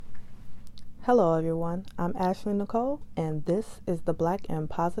Hello, everyone. I'm Ashley Nicole, and this is the Black and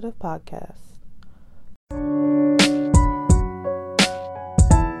Positive Podcast.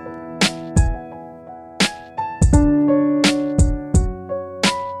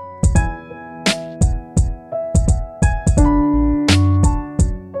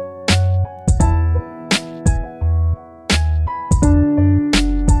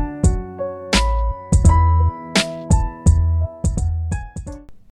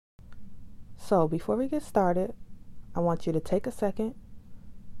 So, before we get started, I want you to take a second,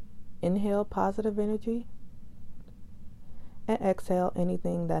 inhale positive energy, and exhale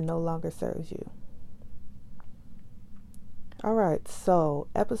anything that no longer serves you. All right, so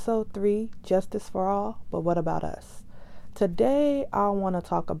episode 3, Justice for All, but what about us? Today, I want to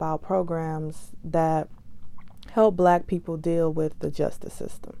talk about programs that help Black people deal with the justice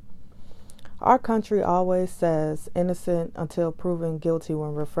system. Our country always says innocent until proven guilty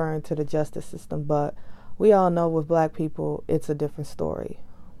when referring to the justice system, but we all know with Black people, it's a different story.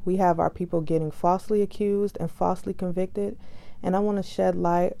 We have our people getting falsely accused and falsely convicted, and I want to shed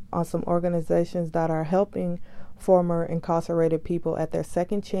light on some organizations that are helping former incarcerated people at their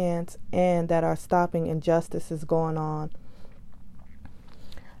second chance and that are stopping injustices going on.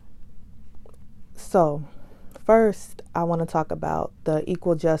 So, first, I want to talk about the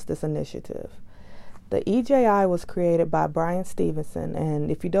Equal Justice Initiative. The EJI was created by Bryan Stevenson, and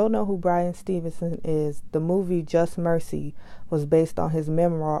if you don't know who Bryan Stevenson is, the movie Just Mercy was based on his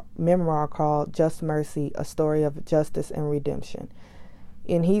memoir called Just Mercy, A Story of Justice and Redemption.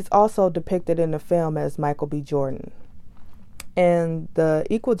 And he's also depicted in the film as Michael B. Jordan. And the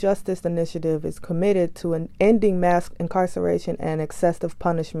Equal Justice Initiative is committed to ending mass incarceration and excessive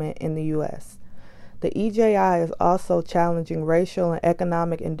punishment in the U.S. The EJI is also challenging racial and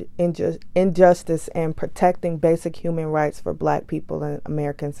economic injustice and protecting basic human rights for Black people in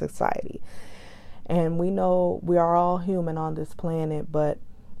American society. And we know we are all human on this planet, but,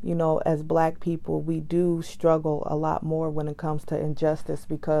 as Black people, we do struggle a lot more when it comes to injustice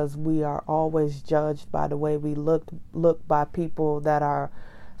because we are always judged by the way we look by people that are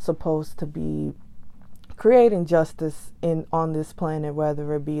supposed to be creating justice on this planet,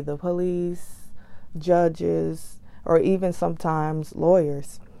 whether it be the police, judges, or even sometimes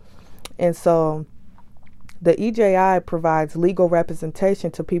lawyers. And so the EJI provides legal representation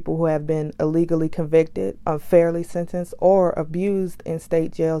to people who have been illegally convicted, unfairly sentenced, or abused in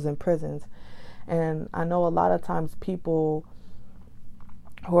state jails and prisons. And I know a lot of times people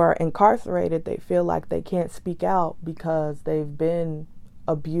who are incarcerated, they feel like they can't speak out because they've been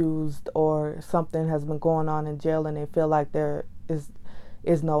abused or something has been going on in jail, and they feel like there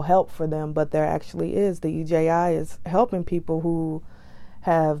is no help for them, but there actually is. The EJI is helping people who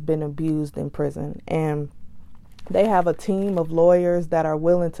have been abused in prison, and they have a team of lawyers that are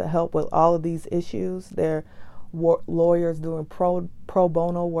willing to help with all of these issues. They're lawyers doing pro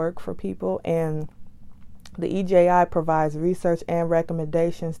bono work for people, and the EJI provides research and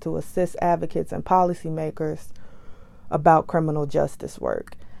recommendations to assist advocates and policymakers about criminal justice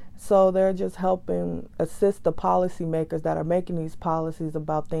work. So they're just helping assist the policymakers that are making these policies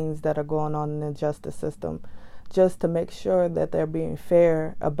about things that are going on in the justice system, just to make sure that they're being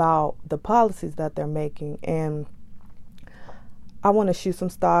fair about the policies that they're making. And I want to shoot some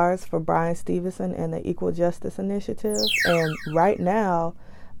stars for Bryan Stevenson and the Equal Justice Initiative. And right now,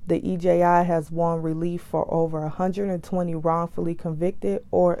 the EJI has won relief for over 120 wrongfully convicted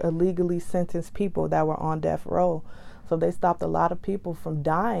or illegally sentenced people that were on death row. So they stopped a lot of people from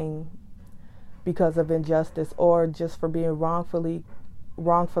dying because of injustice or just for being wrongfully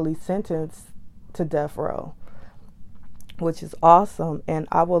sentenced to death row, which is awesome. And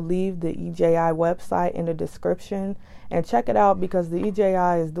I will leave the EJI website in the description and check it out because the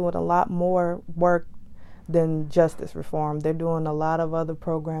EJI is doing a lot more work than justice reform. They're doing a lot of other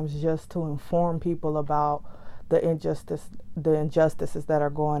programs just to inform people about the injustices that are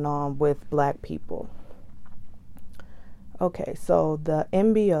going on with Black people. Okay, so the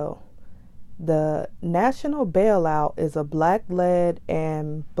NBO, the National Bailout, is a Black-led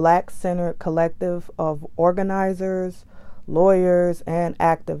and Black-centered collective of organizers, lawyers, and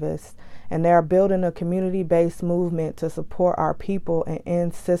activists, and they are building a community-based movement to support our people and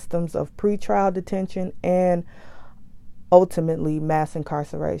end systems of pretrial detention and ultimately mass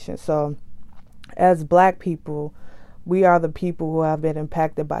incarceration. So, as Black people, we are the people who have been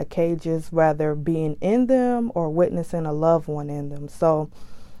impacted by cages, whether being in them or witnessing a loved one in them. So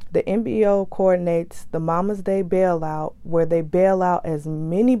the NBO coordinates the Mama's Day bailout, where they bail out as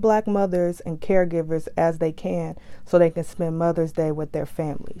many Black mothers and caregivers as they can so they can spend Mother's Day with their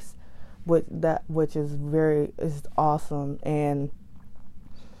families, which is awesome. And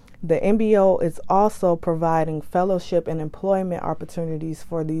The NBO is also providing fellowship and employment opportunities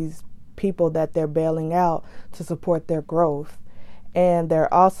for these people that they're bailing out to support their growth. And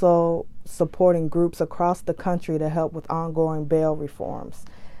they're also supporting groups across the country to help with ongoing bail reforms.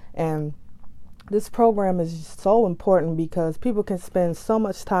 And this program is so important because people can spend so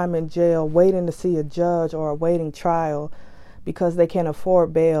much time in jail waiting to see a judge or awaiting trial because they can't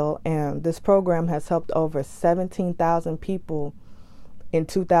afford bail. And this program has helped over 17,000 people in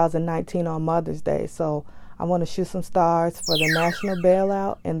 2019 on Mother's Day. So I want to shoot some stars for the national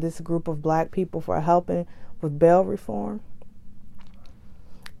bailout and this group of Black people for helping with bail reform.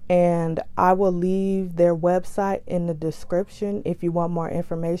 And I will leave their website in the description if you want more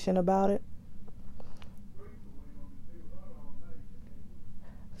information about it.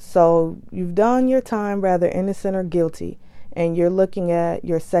 So you've done your time, rather innocent or guilty, and you're looking at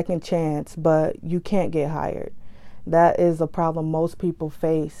your second chance, but you can't get hired. That is a problem most people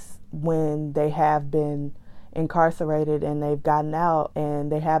face when they have been incarcerated and they've gotten out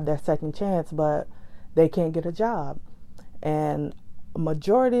and they have their second chance, but they can't get a job. And a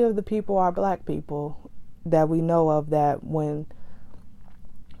majority of the people are Black people that we know of, that when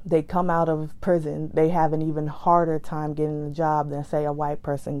they come out of prison, they have an even harder time getting a job than, say, a white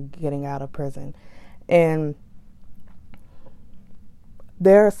person getting out of prison. And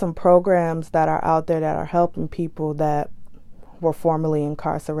there are some programs that are out there that are helping people that were formerly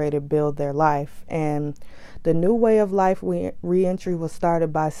incarcerated build their life. And the New Way of Life Reentry was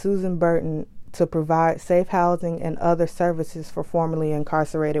started by Susan Burton to provide safe housing and other services for formerly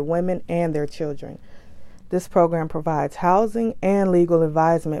incarcerated women and their children. This program provides housing and legal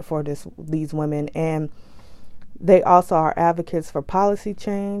advisement for these women, and they also are advocates for policy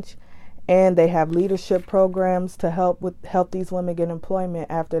change, and they have leadership programs to help these women get employment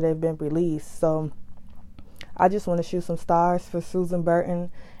after they've been released. So I just want to shoot some stars for Susan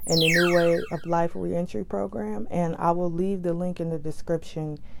Burton and the New Way of Life Reentry Program, and I will leave the link in the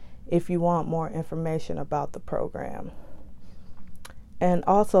description if you want more information about the program. And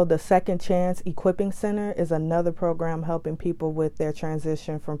also, the Second Chance Equipping Center is another program helping people with their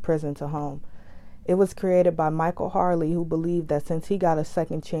transition from prison to home. It was created by Michael Harley, who believed that since he got a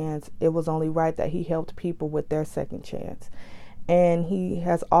second chance, it was only right that he helped people with their second chance. And he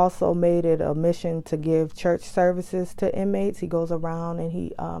has also made it a mission to give church services to inmates. He goes around and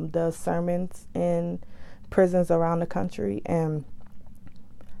he does sermons in prisons around the country. And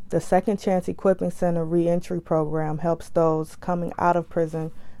the Second Chance Equipping Center Reentry Program helps those coming out of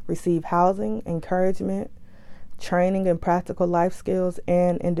prison receive housing, encouragement, training in practical life skills,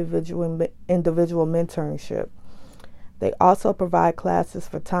 and individual mentorship. They also provide classes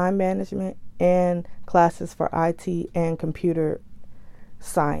for time management and classes for IT and computer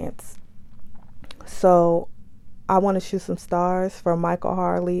science. So I want to shoot some stars for Michael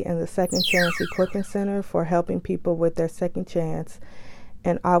Harley and the Second Chance Equipping Center for helping people with their second chance.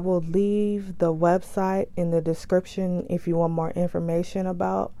 And I will leave the website in the description if you want more information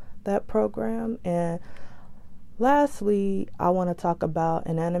about that program. And lastly, I want to talk about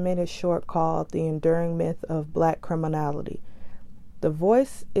an animated short called The Enduring Myth of Black Criminality. The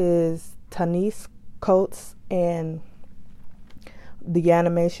voice is Tanise Coates, and the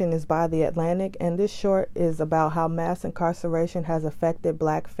animation is by The Atlantic. And this short is about how mass incarceration has affected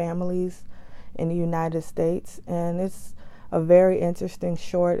Black families in the United States. And it's a very interesting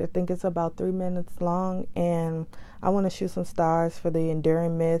short. I think it's about 3 minutes long, and I want to shoot some stars for the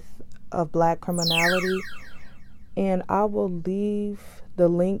enduring myth of Black criminality. And I will leave the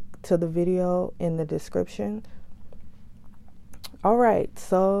link to the video in the description. All right,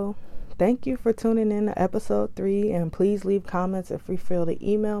 so thank you for tuning in to episode 3, and please leave comments and feel to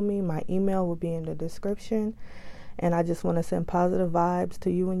email me. My email will be in the description, and I just want to send positive vibes to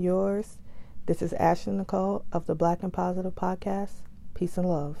you and yours. This is Ashley Nicole of the Black and Positive Podcast. Peace and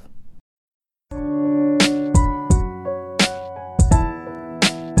love.